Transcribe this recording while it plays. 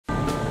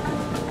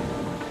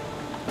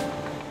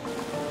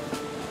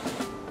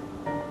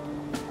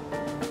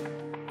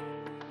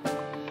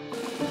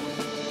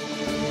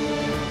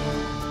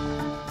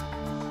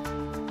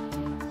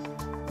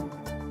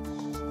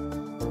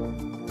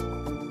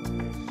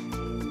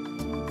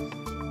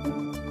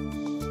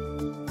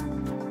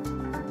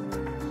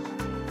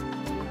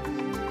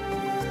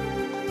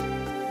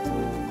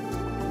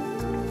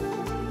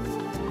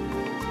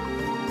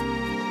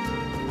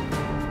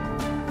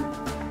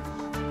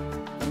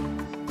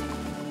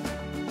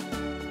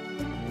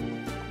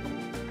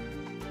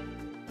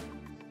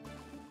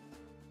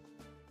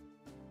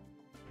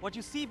What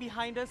you see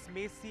behind us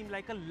may seem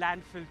like a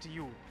landfill to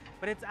you,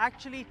 but it's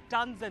actually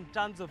tons and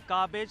tons of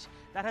garbage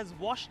that has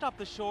washed up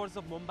the shores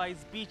of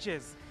Mumbai's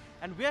beaches.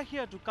 And we're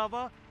here to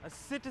cover a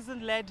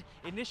citizen-led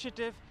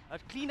initiative, a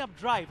cleanup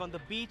drive on the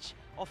beach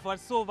of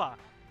Versova,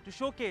 to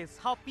showcase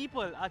how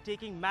people are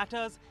taking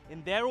matters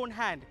in their own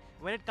hand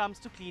when it comes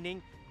to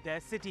cleaning their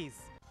cities.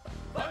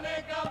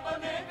 Banega,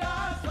 banega,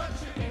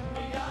 Swachh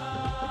India.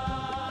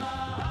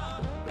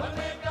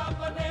 Banega,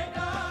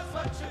 banega,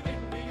 Swachh India.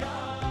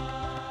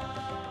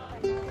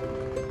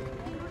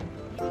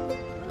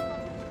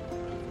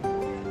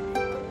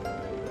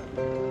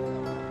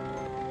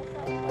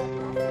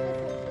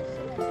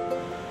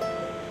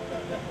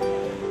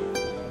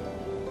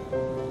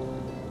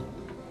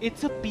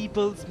 It's a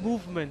people's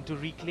movement to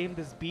reclaim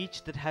this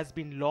beach that has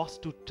been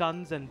lost to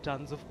tons and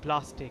tons of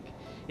plastic.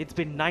 It's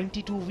been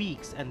 92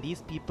 weeks and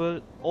these people,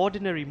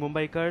 ordinary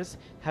Mumbaikars,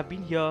 have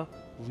been here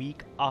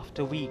week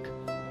after week.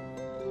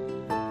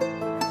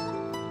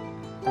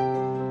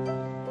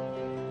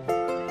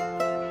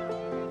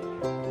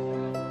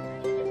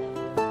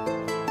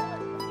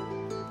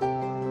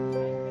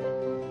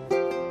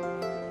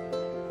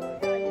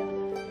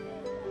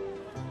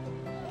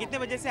 कितने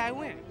बजे से आए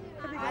हुए हैं?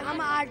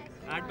 हम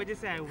 8 बजे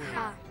से आए हुए हैं।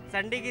 हाँ।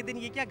 संडे के दिन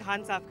ये क्या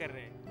घान साफ कर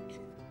रहे हैं?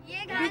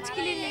 ये बीच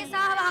क्लीनिंग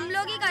साहब हम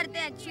लोग ही करते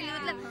हैं एक्चुअली,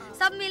 मतलब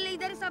सब मिल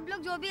इधर सब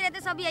लोग जो भी रहते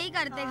सब यही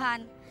करते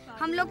घान,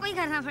 हम लोग को ही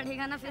करना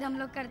पड़ेगा ना, फिर हम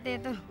लोग करते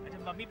हैं तो। अच्छा,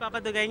 मम्मी पापा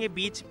तो कहेंगे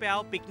बीच पे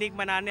आओ पिकनिक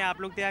मनाने,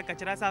 आप लोग तो यहाँ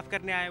कचरा साफ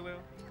करने आए हुए हो।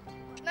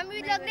 मम्मी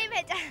लोग नहीं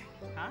भेजा।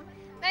 हाँ?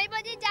 नहीं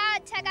बोली जाओ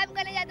अच्छा काम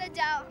करने जाते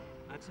जाओ।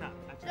 अच्छा,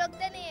 अच्छा।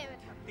 रोकते नहीं है।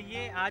 तो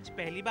ये आज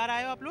पहली बार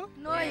आए हो आप लोग?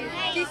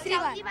 तीसरी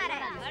बार।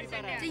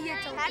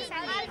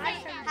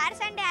 हर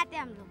संडे आते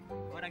हैं हम लोग।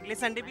 और अगले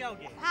संडे भी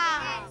आओगे?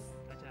 हाँ।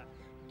 अच्छा,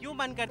 क्यों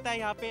मन करता है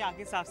यहाँ पे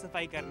आके साफ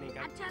सफाई करने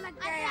का? अच्छा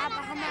लगता है यहाँ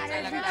पर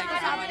हमारे बीच को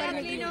साफ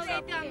करने के लिए।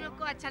 हम लोग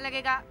को अच्छा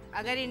लगेगा।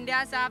 अगर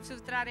इंडिया साफ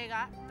सुथरा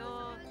रहेगा तो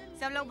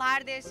सब लोग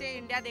बाहर देश से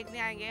इंडिया देखने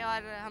आएंगे और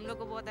हम लोग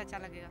को बहुत अच्छा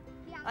लगेगा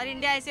और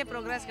इंडिया ऐसे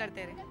प्रोग्रेस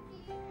करते रहे।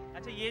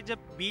 अच्छा, ये जब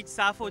बीच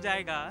साफ हो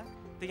जाएगा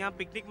तो यहाँ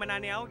पिकनिक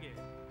मनाने आओगे?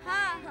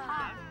 हाँ,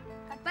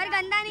 पर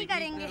गंदा नहीं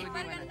करेंगे।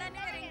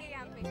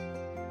 यहाँ पे।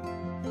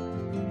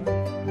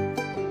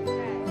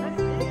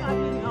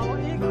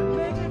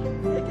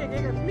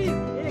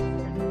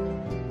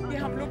 ये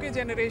हम लोग के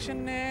जनरेशन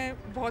ने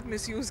बहुत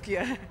मिसयूज़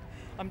किया है,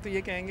 हम तो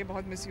ये कहेंगे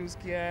बहुत मिसयूज़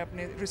किया है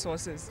अपने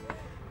रिसोर्सेज।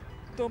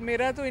 तो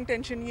मेरा तो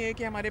इंटेंशन ये है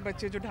कि हमारे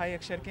बच्चे जो 2.5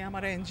 अक्षर के हैं,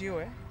 हमारा NGO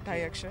है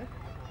 2.5 अक्षर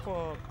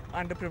फॉर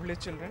अंडर प्रिविलेज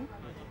चिल्ड्रन,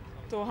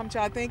 तो हम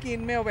चाहते हैं कि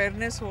इनमें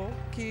अवेयरनेस हो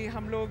कि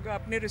हम लोग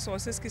अपने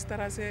रिसोर्सेज किस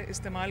तरह से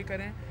इस्तेमाल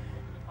करें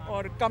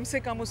और कम से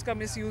कम उसका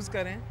मिसयूज़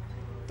करें।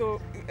 तो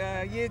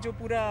ये जो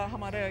पूरा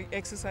हमारा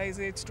एक्सरसाइज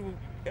है it's to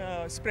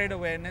spread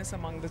awareness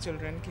among the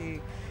children कि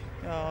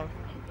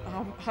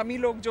हम ही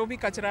लोग जो भी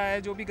कचरा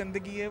है, जो भी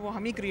गंदगी है, वो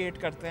हम ही क्रिएट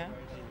करते हैं।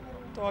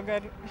 तो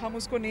अगर हम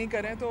उसको नहीं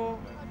करें तो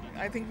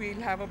I think we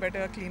will have a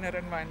better cleaner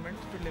environment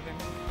to live in.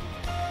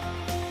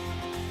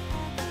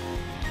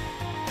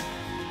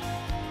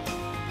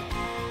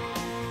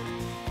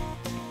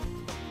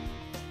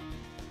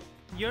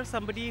 You're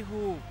somebody who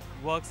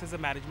works as a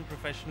management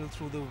professional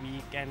through the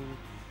week, and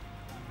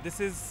this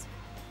is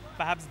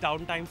perhaps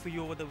downtime for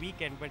you over the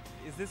weekend, but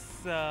is this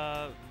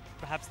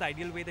perhaps the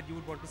ideal way that you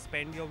would want to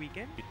spend your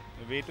weekend?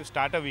 A way to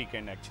start a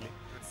weekend actually.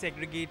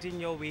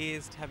 Segregating your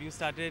waste, have you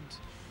started,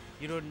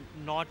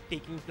 not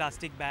taking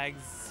plastic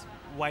bags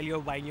while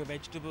you're buying your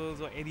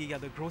vegetables or any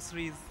other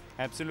groceries?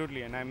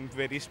 Absolutely, and I'm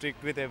very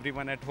strict with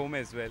everyone at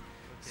home as well.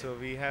 So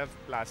we have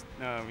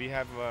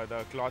the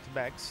cloth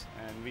bags,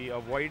 and we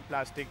avoid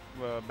plastic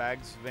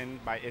bags when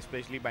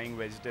especially buying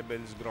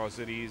vegetables,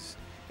 groceries,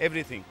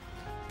 everything.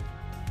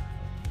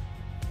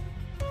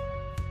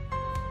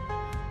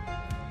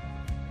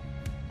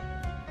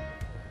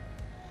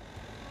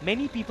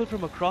 Many people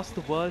from across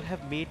the world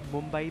have made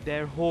Mumbai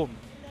their home.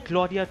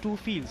 Claudia too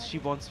feels she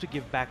wants to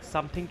give back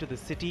something to the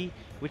city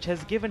which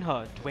has given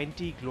her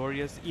 20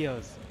 glorious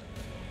years.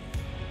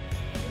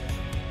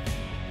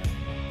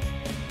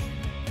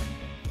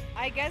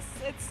 I guess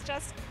it's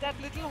just that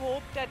little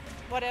hope that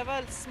whatever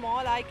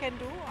small I can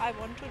do, I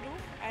want to do.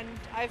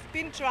 And I've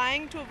been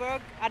trying to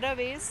work other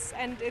ways,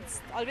 and it's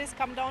always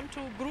come down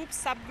to groups,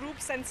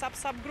 subgroups and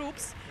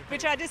subgroups,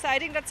 which are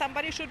deciding that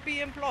somebody should be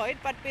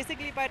employed, but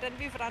basically by then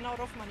we've run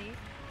out of money.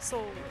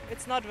 So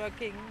it's not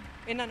working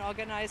in an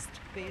organized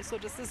way. So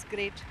this is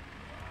great.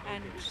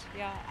 And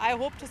yeah, I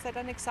hope to set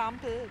an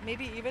example.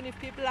 Maybe even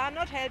if people are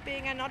not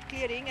helping and not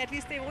clearing, at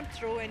least they won't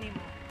throw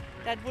anymore.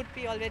 That would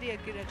be already a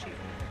good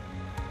achievement.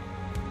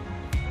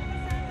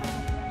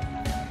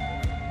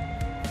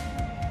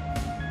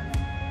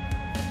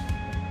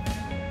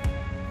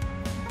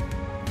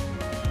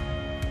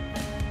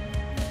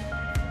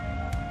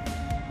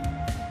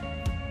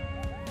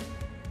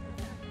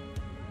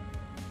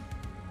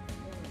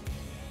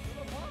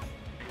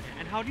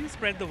 And how do you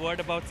spread the word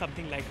about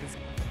something like this?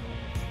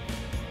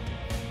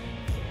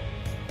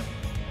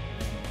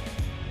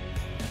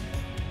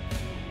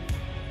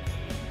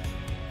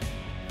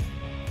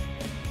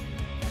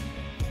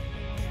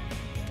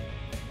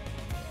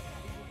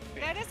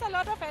 there is a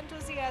lot of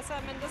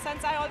enthusiasm in the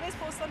sense I always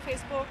post on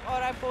Facebook or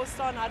I post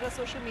on other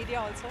social media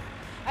also.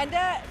 And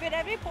with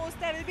every post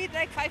there will be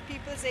like 5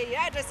 people say,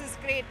 yeah, this is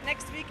great.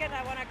 Next weekend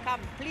I want to come.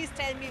 Please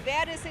tell me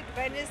where is it,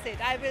 when is it?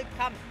 I will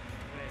come.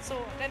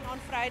 So then on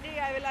Friday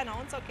I will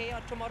announce, okay,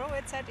 or tomorrow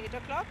it's at 8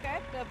 o'clock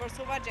at the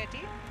Versova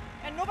Jetty,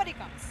 and nobody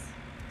comes.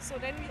 So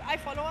then I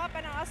follow up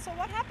and ask, so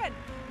what happened?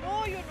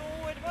 No, you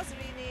know, it was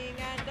raining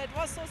and it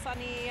was so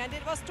sunny and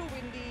it was too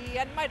windy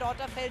and my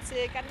daughter fell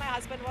sick and my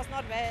husband was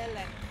not well,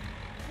 and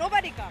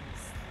nobody comes.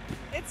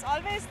 It's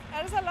always,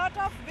 there is a lot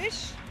of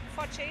wish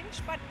for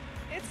change, but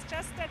it's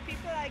just that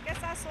people, I guess,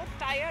 are so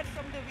tired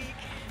from the week.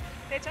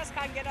 They just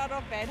can't get out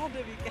of bed on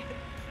the weekend.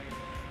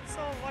 So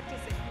what to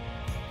say?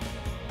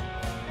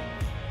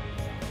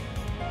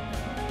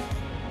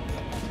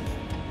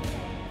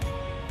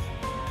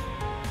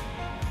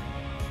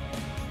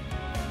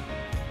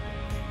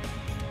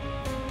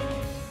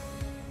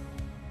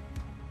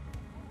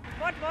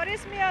 What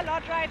worries me a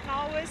lot right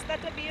now is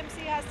that the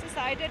BMC has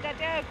decided that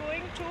they are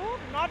going to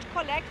not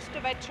collect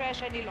the wet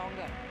trash any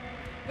longer,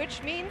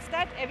 which means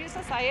that every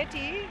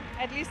society,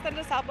 at least in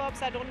the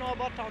suburbs, I don't know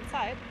about town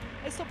side,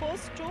 is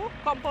supposed to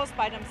compost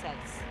by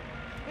themselves,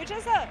 which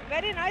is a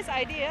very nice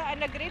idea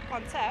and a great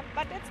concept,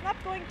 but it's not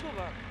going to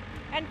work.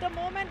 And the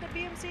moment the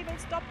BMC will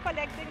stop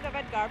collecting the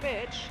wet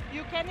garbage,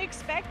 you can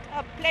expect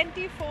a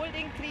plenty-fold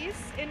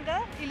increase in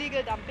the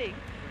illegal dumping,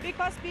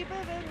 because people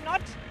will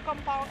not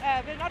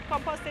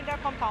compost in their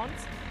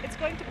compounds. It's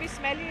going to be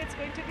smelly, it's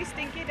going to be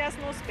stinky, there's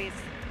no space.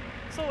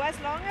 So as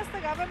long as the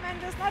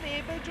government is not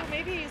able to,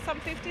 maybe some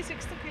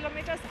 50-60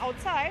 kilometers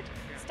outside,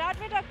 start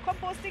with a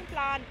composting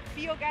plant,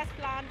 biogas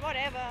plant,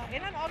 whatever,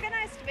 in an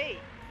organized way,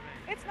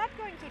 it's not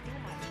going to do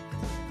much.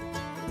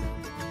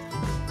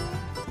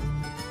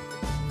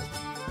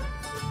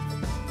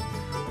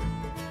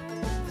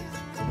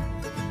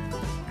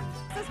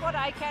 This is what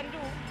I can do.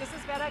 This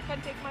is where I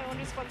can take my own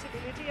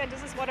responsibility, and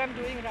this is what I'm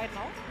doing right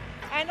now.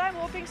 And I'm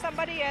hoping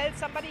somebody else,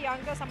 somebody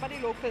younger, somebody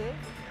local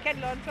can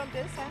learn from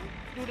this and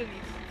do the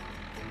needful.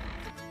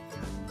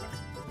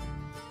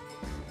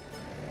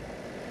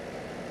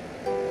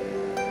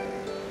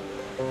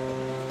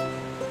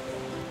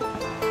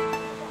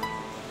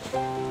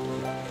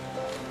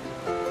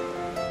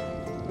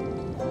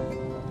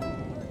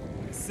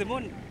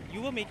 Simone,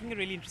 you were making a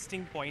really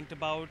interesting point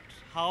about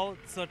how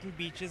certain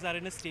beaches are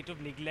in a state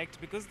of neglect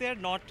because they are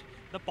not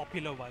the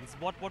popular ones.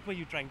 What were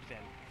you trying to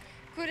tell?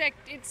 Correct.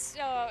 It's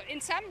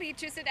in some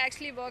beaches it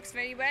actually works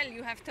very well.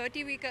 You have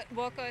 30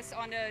 workers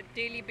on a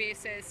daily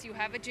basis. You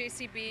have a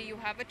JCB. You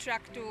have a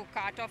truck to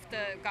cart off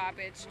the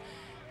garbage.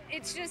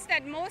 It's just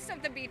that most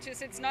of the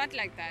beaches it's not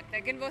like that.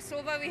 Like in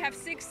Versova, we have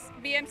 6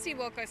 BMC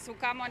workers who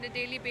come on a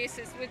daily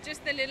basis with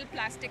just the little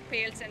plastic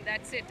pails, and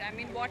that's it. I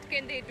mean, what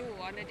can they do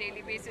on a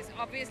daily basis?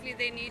 Obviously,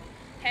 they need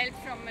help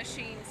from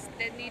machines.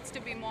 There needs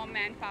to be more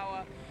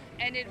manpower.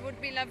 And it would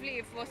be lovely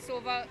if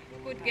Versova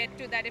could get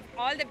to that, if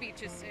all the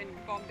beaches in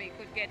Bombay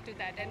could get to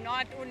that, and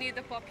not only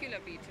the popular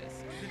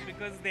beaches. Is it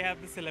because they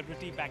have the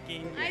celebrity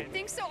backing? I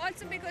think so,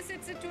 also because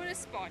it's a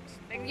tourist spot.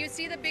 Like you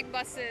see the big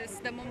buses,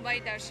 the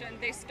Mumbai Darshan,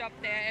 they stop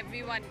there,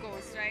 everyone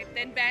goes, right?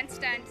 Then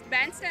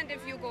bandstand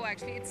if you go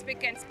actually, it's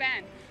spick and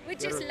span,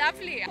 which is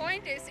lovely. The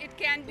point is, it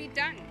can be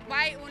done.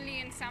 Why only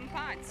in some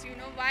parts? You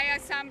know, why are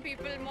some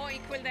people more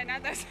equal than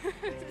others?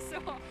 So,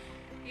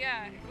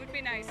 yeah, it would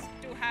be nice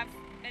to have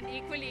an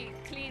equally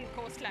clean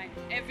coastline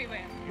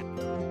everywhere.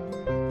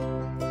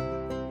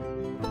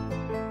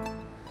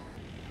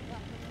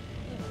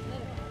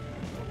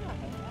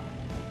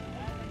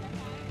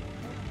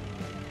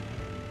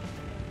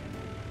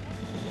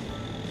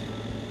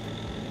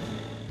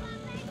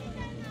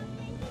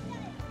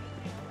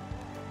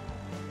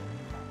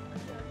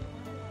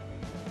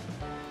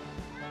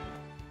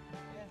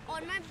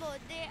 On my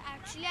birthday,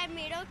 actually, I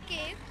made a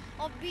cake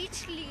of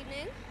beach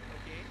cleaning.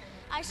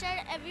 I said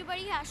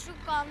everybody has to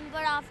come,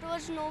 but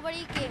afterwards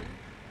nobody came.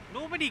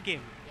 Nobody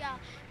came? Yeah,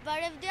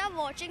 but if they are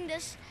watching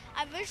this,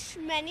 I wish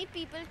many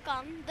people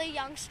come, the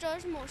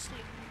youngsters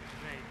mostly,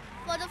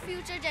 for the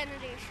future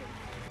generation.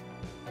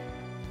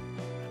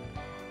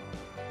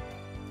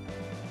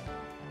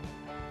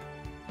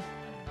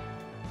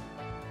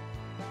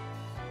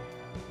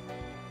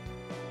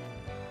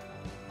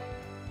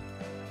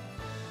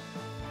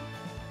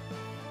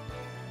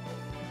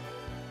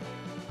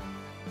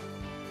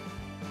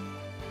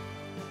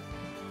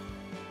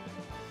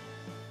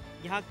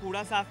 यहाँ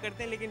कूड़ा साफ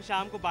करते हैं लेकिन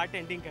शाम को बार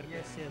tending करते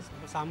हैं।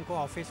 यस शाम को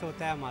ऑफिस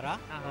होता है हमारा,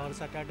 और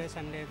सैटरडे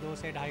संडे 2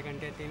 से 2.5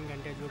 घंटे 3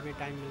 घंटे जो भी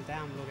टाइम मिलता है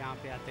हम लोग यहाँ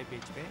पे आते हैं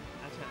बीच पे।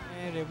 अच्छा,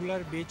 मैं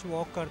रेगुलर बीच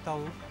वॉक करता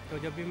हूँ, तो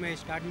जब भी मैं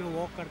स्टार्ट में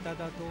वॉक करता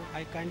था तो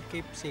आई कैंट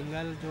कीप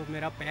सिंगल जो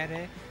मेरा पैर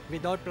है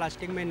विदाउट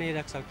प्लास्टिक में नहीं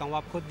रख सकता हूँ,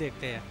 आप खुद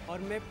देखते हैं। और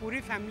मैं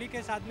पूरी फैमिली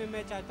के साथ में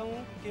मैं चाहता हूँ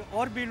कि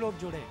और भी लोग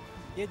जुड़े,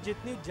 ये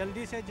जितनी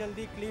जल्दी से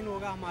जल्दी क्लीन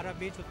होगा हमारा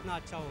बीच उतना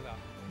अच्छा होगा।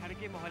 घर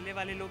के मोहल्ले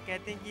वाले लोग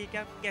कहते हैं कि ये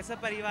क्या कैसा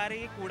परिवार है,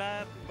 ये कूड़ा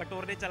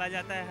बटोरने चला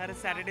जाता है हर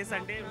सैटरडे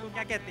संडे, वो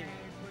क्या कहते हैं?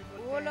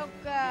 वो लोग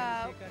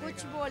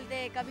कुछ बोलते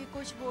हैं, कभी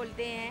कुछ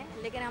बोलते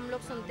हैं, लेकिन हम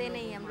लोग सुनते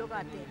नहीं, हम लोग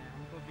आते हैं।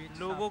 उनको बीच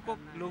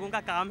लोगों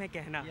का काम है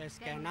कहना। यस,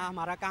 कहना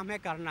हमारा काम है,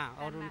 करना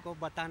और उनको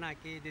बताना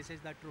कि this is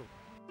the true.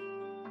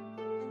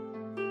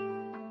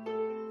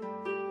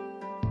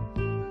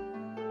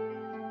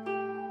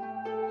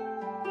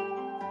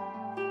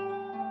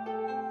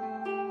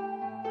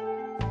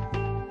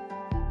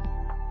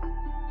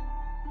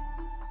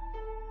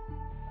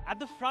 At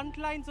the front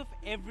lines of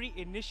every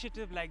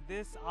initiative like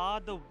this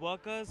are the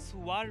workers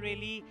who are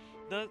really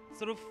the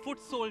sort of foot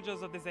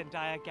soldiers of this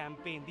entire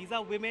campaign. These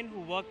are women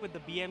who work with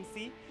the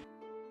BMC.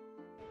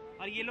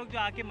 और ये लोग जो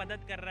आके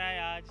मदद कर रहा है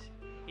आज,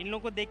 इन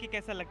लोगों को देख के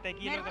कैसा लगता है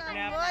कि ये लोग अपने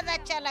आप? बहुत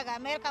अच्छा लगा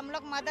मेरे को, हम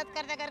लोग मदद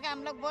करते करके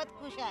हम लोग बहुत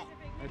खुश है।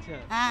 अच्छा।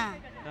 हाँ,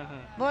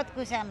 बहुत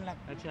खुश है हम लोग।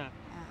 अच्छा।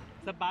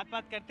 सब बात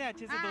करते हैं,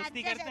 अच्छे से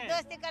दोस्ती करते हैं?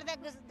 दोस्ती करते हैं,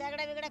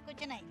 झगड़ा बिगड़ा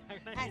कुछ नहीं,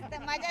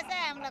 हंसते मजे से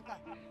है हम लोग को।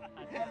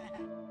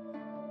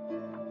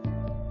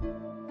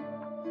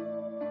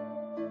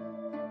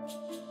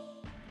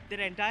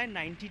 Their entire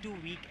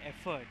 92-week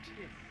effort,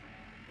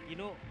 you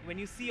know, when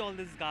you see all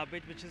this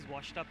garbage which has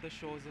washed up the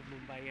shores of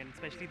Mumbai, and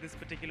especially this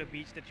particular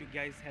beach that you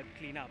guys helped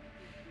clean up,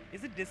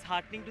 is it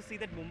disheartening to see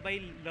that Mumbai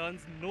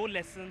learns no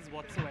lessons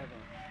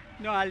whatsoever?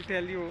 No, I'll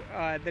tell you,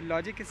 the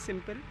logic is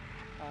simple.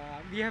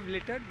 We have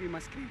littered, we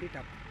must clean it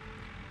up.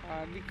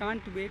 We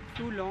can't wait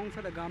too long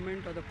for the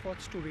government or the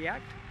courts to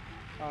react.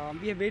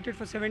 We have waited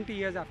for 70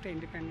 years after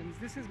independence.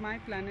 This is my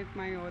planet,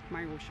 my earth,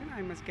 my ocean.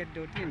 I must get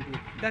dirty and do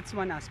it. That's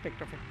one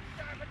aspect of it.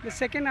 The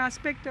second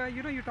aspect,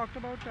 you talked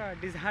about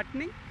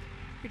disheartening.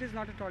 It is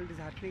not at all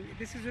disheartening.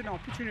 This is an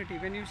opportunity.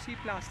 When you see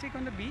plastic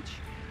on the beach,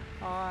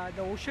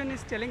 the ocean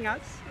is telling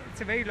us,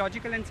 it's a very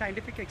logical and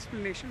scientific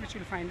explanation, which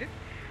you'll find it.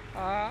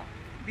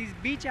 These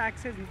beach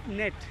acts as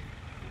net.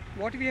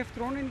 What we have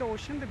thrown in the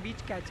ocean, the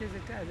beach catches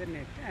it as a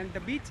net. And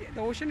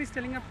the ocean is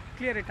telling us,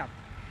 clear it up.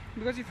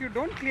 Because if you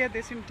don't clear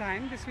this in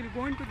time, this will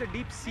go into the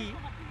deep sea,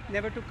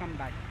 never to come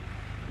back.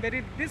 But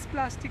if this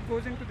plastic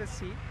goes into the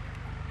sea,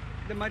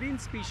 the marine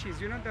species,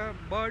 the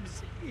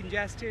birds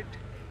ingest it,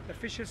 the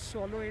fishes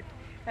swallow it,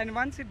 and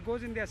once it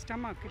goes in their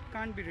stomach, it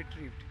can't be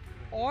retrieved.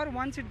 Or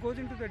once it goes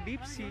into the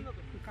deep sea,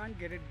 you can't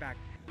get it back.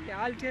 Yeah,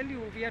 I'll tell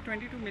you, we are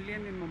 22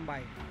 million in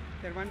Mumbai.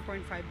 There are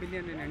 1.5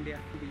 billion in India.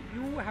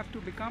 You have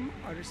to become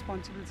a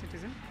responsible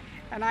citizen.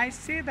 And I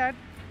say that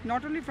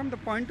not only from the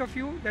point of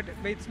view that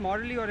it's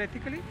morally or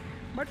ethically,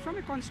 but from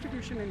a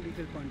constitution and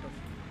legal point of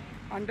view.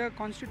 Under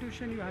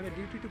constitution, you have a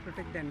duty to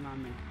protect the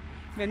environment.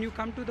 When you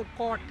come to the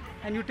court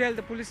and you tell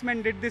the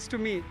policeman did this to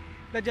me,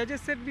 the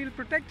judges said we'll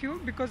protect you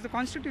because the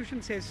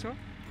constitution says so.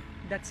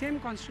 That same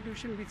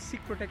constitution which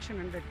seek protection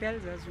under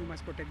tells us you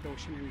must protect the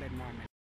ocean and the environment.